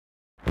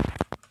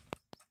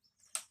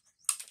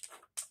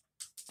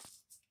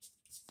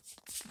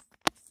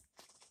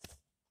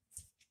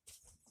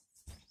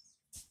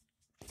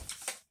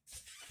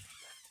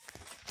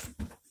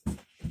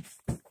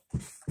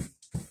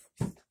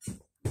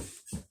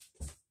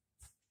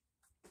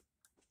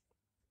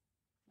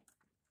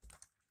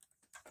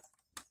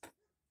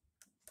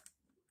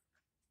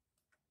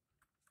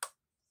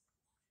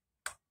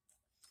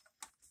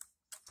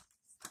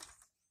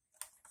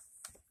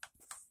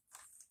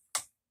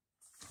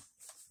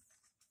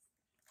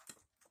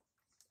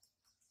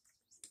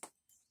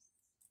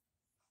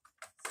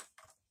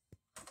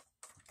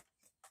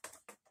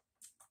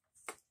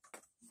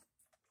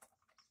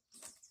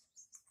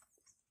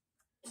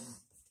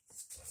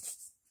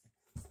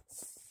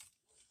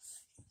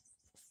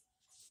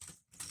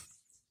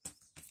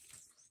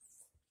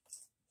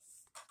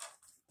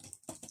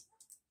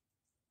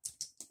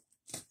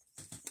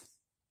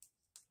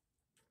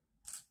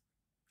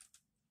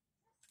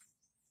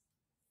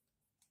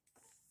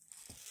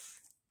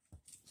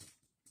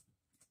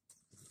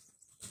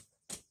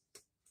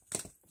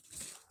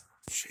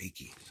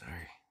shaky.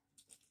 Sorry.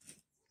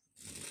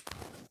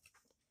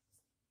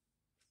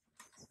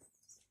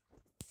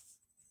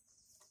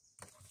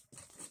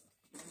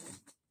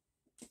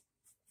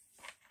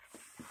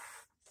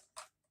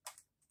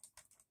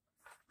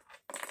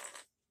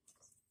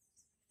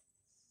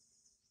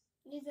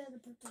 These are the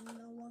person with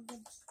no luggage.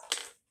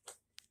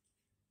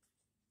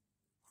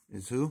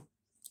 Is who?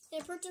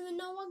 The person with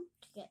no luggage.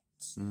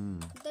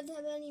 Doesn't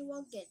have any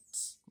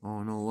luggage.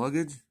 Oh, no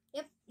luggage?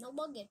 Yep, no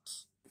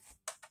luggage.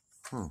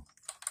 Huh.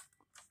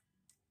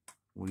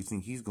 Where do you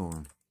think he's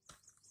going?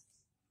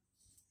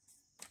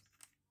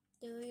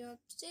 New York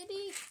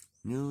City.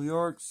 New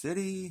York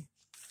City.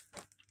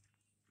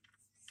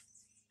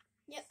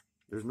 Yep.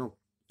 There's no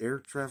air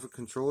traffic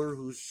controller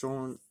who's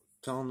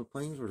telling the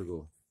planes where to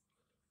go.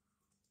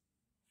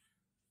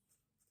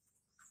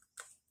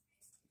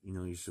 You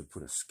know, you should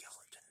put a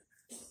skeleton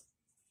in there.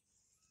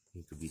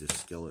 He could be the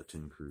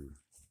skeleton crew.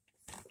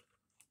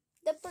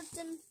 The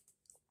person.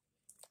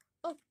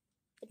 Oh,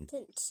 the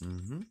tents.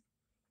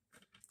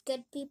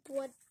 Good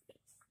people.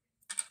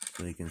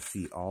 So they can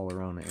see all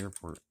around the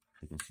airport.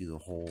 They can see the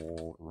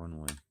whole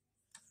runway.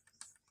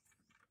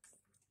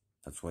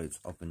 That's why it's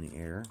up in the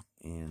air.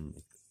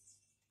 And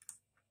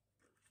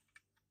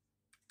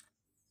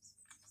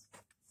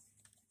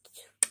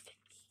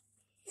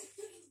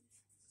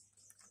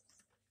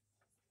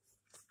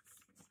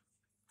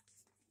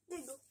There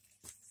you go.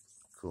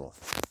 cool.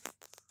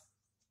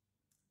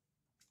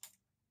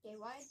 Okay,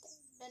 why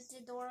that's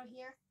the door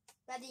here?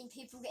 Letting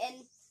people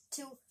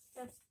into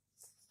the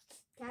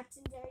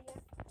captain's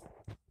area.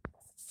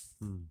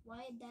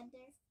 Why is that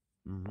there?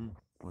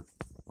 What?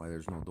 Why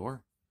there's no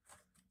door?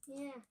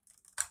 Yeah.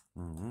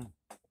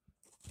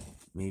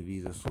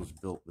 Maybe this was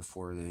built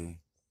before they.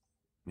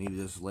 Maybe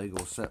this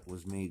Lego set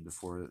was made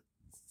before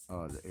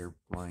the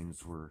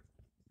airlines were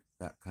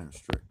that kind of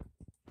strict.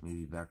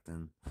 Maybe back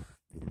then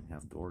they didn't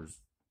have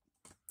doors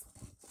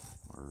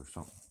or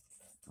something.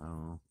 I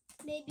don't know.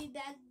 Maybe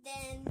back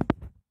then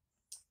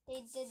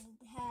they didn't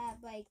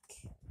have like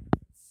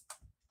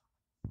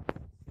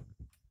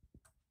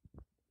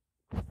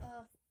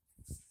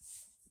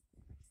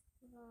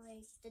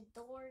the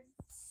doors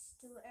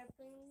to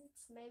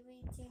airplanes.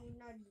 Maybe things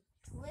are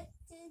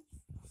twisted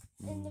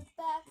in the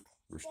back.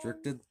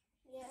 Restricted?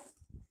 Then. Yeah.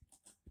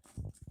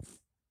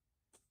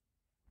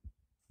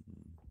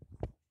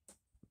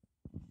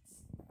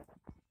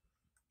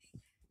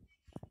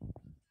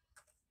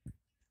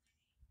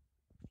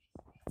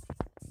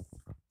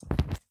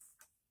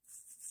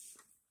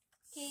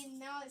 Okay,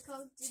 now I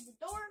closed the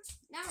door.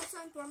 Now it's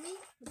time for me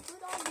to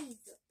put all these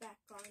back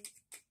on.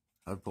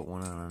 I'd put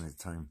one on at a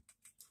time.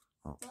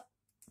 Oh.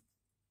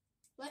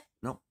 What?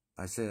 No,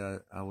 I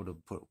said I would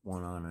have put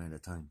one on at a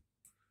time.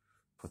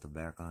 Put the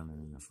back on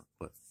and in the front.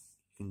 But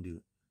you can do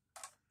it.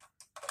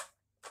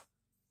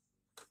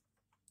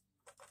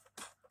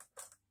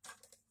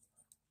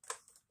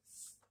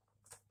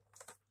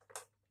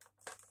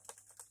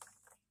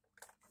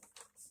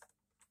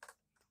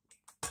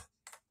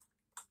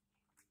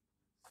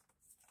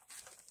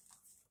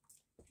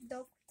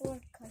 Don't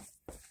work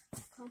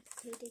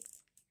complicated.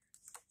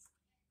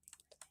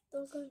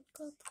 Don't go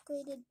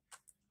complicated.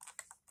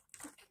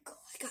 Go,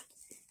 I got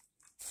it.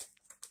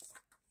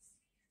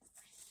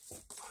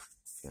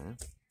 Okay.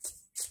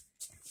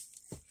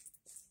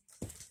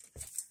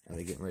 Are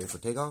they getting ready for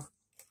takeoff?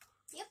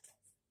 Yep.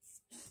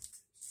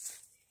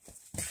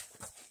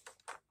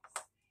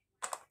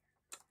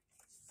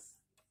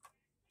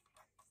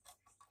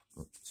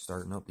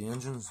 Starting up the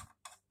engines.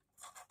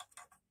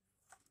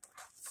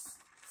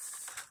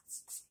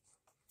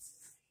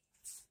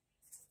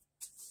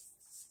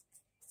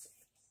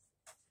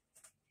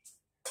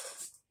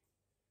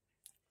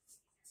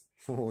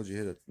 Oh, did you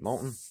hit a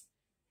mountain?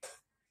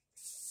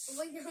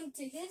 We're going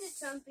to hit a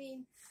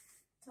jumping.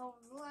 So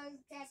we'll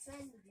catch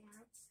landing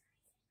now.